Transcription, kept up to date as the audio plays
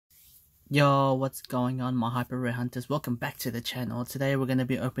Yo, what's going on, my hyper rare hunters? Welcome back to the channel. Today we're going to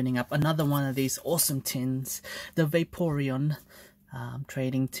be opening up another one of these awesome tins, the Vaporean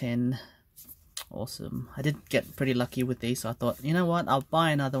trading tin. Awesome. I did get pretty lucky with these, so I thought, you know what, I'll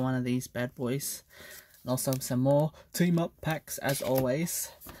buy another one of these bad boys. And also some more team up packs as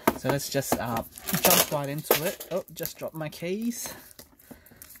always. So let's just jump right into it. Oh, just dropped my keys.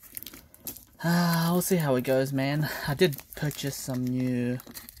 We'll see how it goes, man. I did purchase some new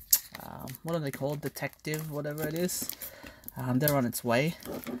what are they called? Detective, whatever it is. They're on its way.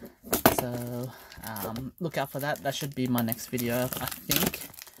 So look out for that. That should be my next video, I think.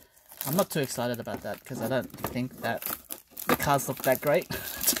 I'm not too excited about that because I don't think that the cards look that great,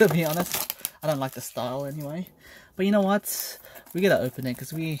 to be honest. I don't like the style anyway. But you know what? We gotta open it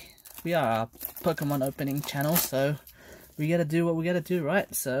because we are a Pokemon opening channel, so we gotta do what we gotta do,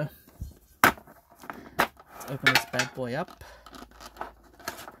 right? So let's open this bad boy up.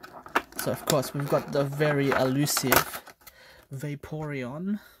 So of course we've got the very elusive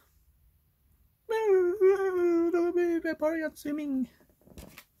Vaporean. Vaporean swimming.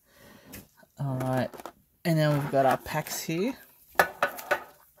 Alright, and then we've got our packs here.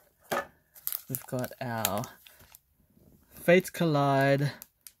 We've got our Fates Collide,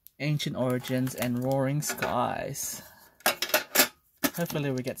 Ancient Origins, and Roaring Skies. Hopefully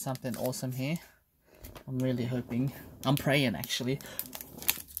we get something awesome here. I'm really hoping. I'm praying actually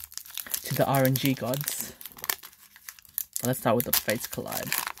to the RNG gods. But let's start with the Fates Collide.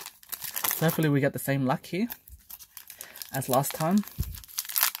 So hopefully we get the same luck here as last time.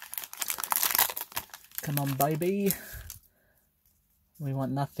 Come on, baby. We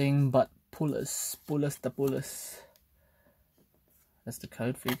want nothing but pullers. Pullers the pullers. That's the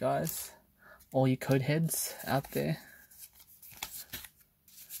code for you guys. All you code heads out there.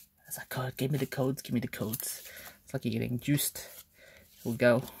 That's a code. Give me the codes. Give me the codes. It's like you're getting juiced. Here we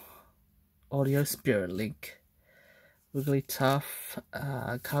go. Audio Spirit Link. Wigglytuff.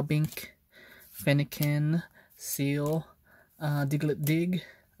 Carbink. Fennekin. Seal. Diglett Dig.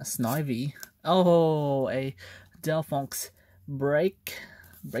 A Snivy. Oh, a Delphox Breaker,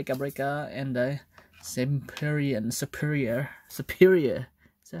 and a Superior. Is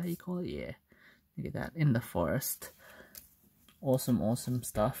that how you call it? Yeah. Look at that, in the forest. Awesome, awesome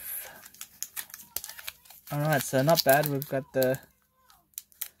stuff. Alright, so not bad. We've got the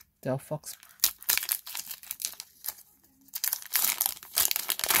Delphox.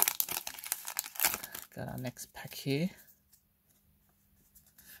 Got our next pack here.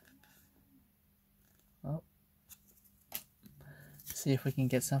 Oh. See if we can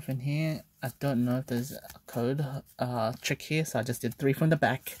get something here. I don't know if there's a code trick here, so I just did 3 from the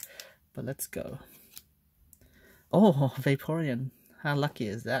back. But let's go. Oh, Vaporean. How lucky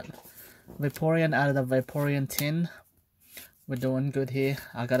is that? Vaporean out of the Vaporean tin. We're doing good here.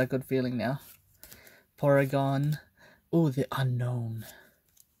 I got a good feeling now. Porygon. Oh, the unknown.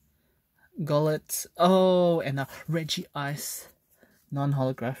 Gollet. Oh, and a Regice.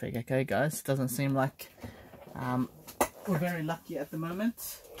 Non-holographic. Okay, guys. Doesn't seem like we're very lucky at the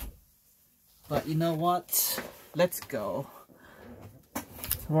moment. But you know what? Let's go.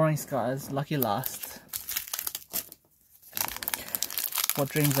 Roaring Skies. Lucky last. What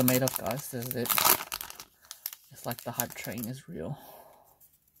dreams are made of, guys. This is it. It's like the hype train is real.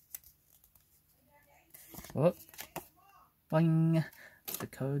 Whoop. Boing. The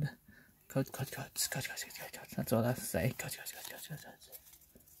code. Codes. That's all I have to say. Codes.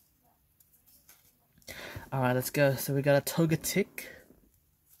 Alright, let's go. So we got a Togetic.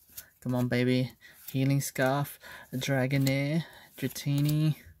 Come on, baby. Healing Scarf. A Dragonair.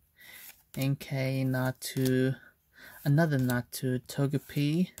 Dratini. NK. Natu. Another Natu.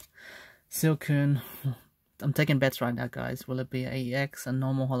 Togepi. Silcoon. I'm taking bets right now, guys. Will it be an EX, a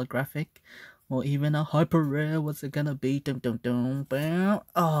normal holographic, or even a hyper rare? What's it gonna be?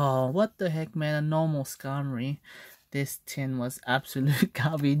 Oh, what the heck, man? A normal Skarmory. This tin was absolute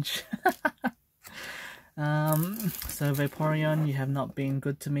garbage. So Vaporeon, you have not been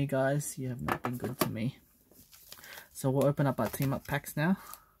good to me, guys. You have not been good to me. So we'll open up our team up packs now.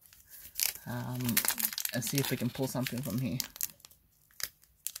 And see if we can pull something from here.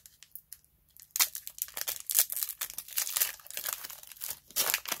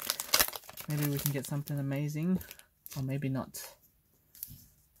 Maybe we can get something amazing, or maybe not.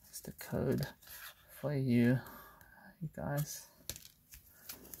 It's the code for you guys.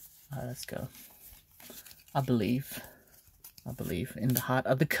 Alright, let's go. I believe in the heart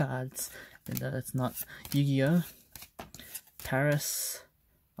of the cards, and that it's not Yu-Gi-Oh! Paris,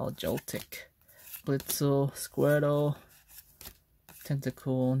 Joltik, Blitzel, Squirtle,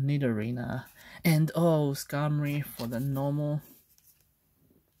 Tentacle, Nidorina, and oh, Skarmory for the normal.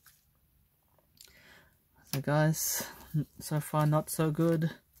 So guys, so far not so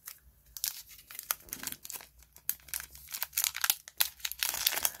good.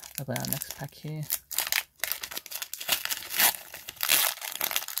 Open our next pack here.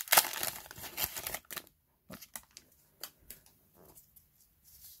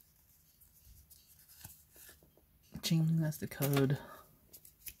 Ching, that's the code.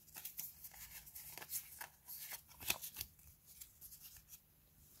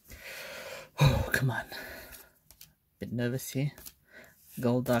 Oh, come on. Bit nervous here.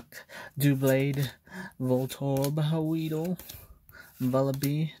 Golduck, Doublade, Voltorb, Weedle,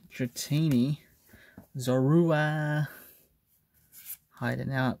 Vullaby, Dratini, Zorua,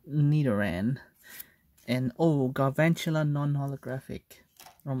 hiding out, Nidoran, and oh, Garvantula non-holographic.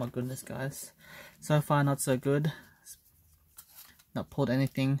 Oh my goodness, guys. So far, not so good. Not pulled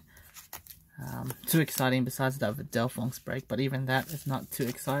anything too exciting besides that with Delphong's break, but even that is not too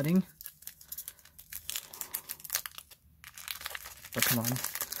exciting. But come on,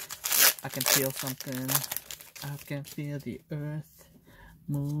 I can feel something. I can feel the earth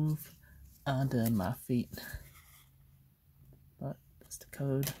move under my feet. But that's the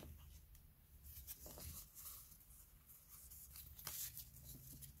code.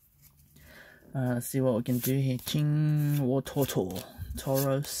 Let's see what we can do here. Ching, Wartortle,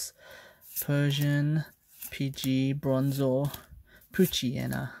 Tauros, Persian, PG, Bronzor,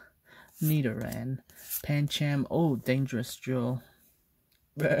 Poochyena, Nidoran, Pancham. Oh, Dangerous Drill.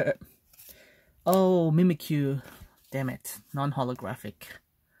 Oh, Mimikyu. Damn it. Non-holographic.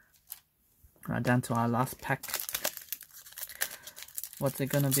 Right, down to our last pack. What's it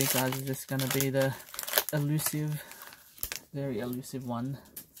gonna be, guys? Is this gonna be the elusive, very elusive one?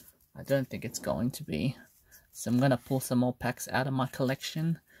 I don't think it's going to be. So I'm gonna pull some more packs out of my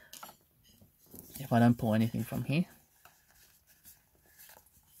collection. If I don't pull anything from here.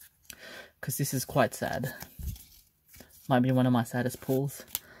 Because this is quite sad. Might be one of my saddest pulls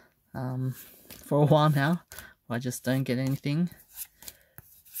for a while now. I just don't get anything.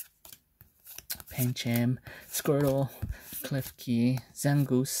 Pancham, Squirtle, Klefki,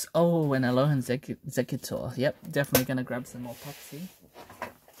 Zangoose. Oh, and Alolan Zekitor. Yep, definitely gonna grab some more packs here.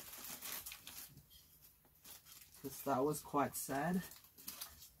 Because that was quite sad.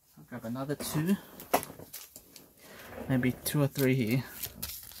 I'll grab another 2. Maybe 2 or 3 here.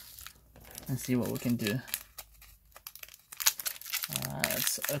 And see what we can do. Alright,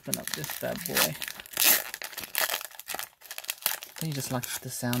 let's open up this bad boy. Don't you just like the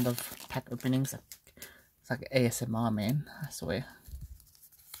sound of pack openings? It's like ASMR, man, I swear.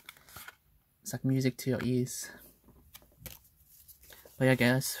 It's like music to your ears. But yeah,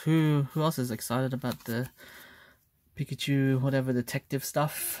 guys, who else is excited about the Pikachu, whatever detective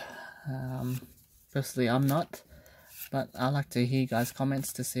stuff? Firstly, I'm not. But I like to hear you guys'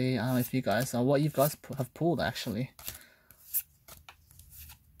 comments to see if you guys what you guys have pulled actually.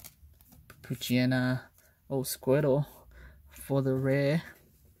 Poochyena, oh Squirtle for the rare.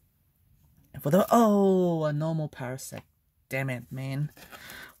 For the a normal Parasect. Damn it, man!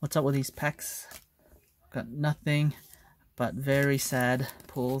 What's up with these packs? Got nothing but very sad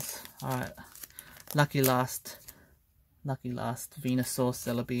pulls. All right, lucky last, Venusaur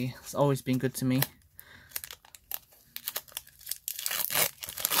Celebi. It's always been good to me.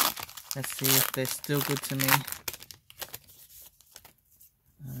 Let's see if they're still good to me.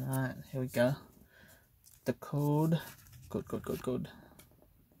 Alright, here we go. The code. Good.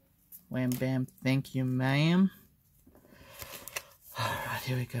 Wham bam, thank you ma'am. Alright,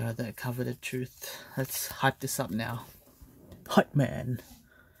 here we go. The coveted truth. Let's hype this up now. Hype man.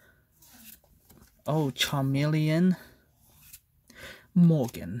 Oh, Charmeleon.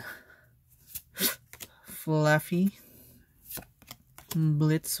 Morgan. Fluffy.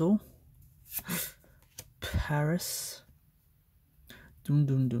 Blitzel. Paris. Dun.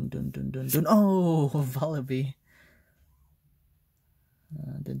 Oh, Vullaby.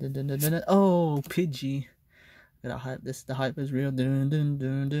 Oh, Pidgey. Gotta hype this. The hype is real. Oh,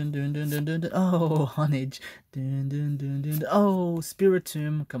 Honage. Oh,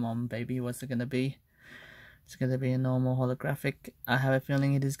 Spiritomb. Come on, baby. What's it gonna be? It's gonna be a normal holographic. I have a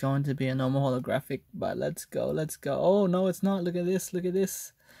feeling it is going to be a normal holographic. But let's go. Oh no, it's not. Look at this.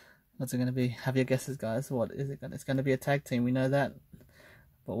 What's it gonna be? Have your guesses, guys. What is it gonna? It's gonna be a tag team. We know that.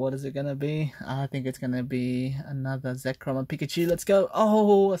 But what is it gonna be? I think it's gonna be another Zekrom and Pikachu. Let's go.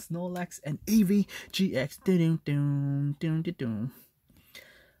 Oh, a Snorlax and Eevee GX.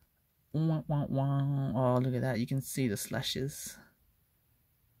 Oh, look at that. You can see the slashes.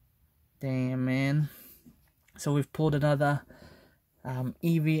 Damn, man. So we've pulled another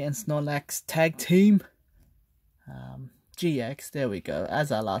Eevee and Snorlax tag team. GX, there we go,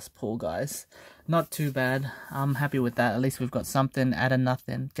 as our last pull, guys. Not too bad. I'm happy with that. At least we've got something out of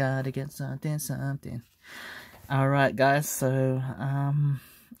nothing. Gotta get something. Alright, guys, so,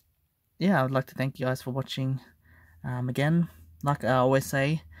 yeah, I would like to thank you guys for watching. Again, like I always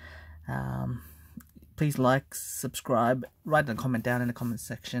say, please like, subscribe, write a comment down in the comment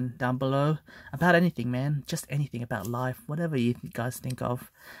section down below about anything, man. Just anything about life, whatever you guys think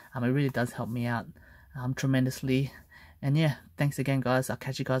of. It really does help me out tremendously. And yeah, thanks again, guys. I'll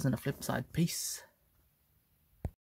catch you guys on the flip side. Peace.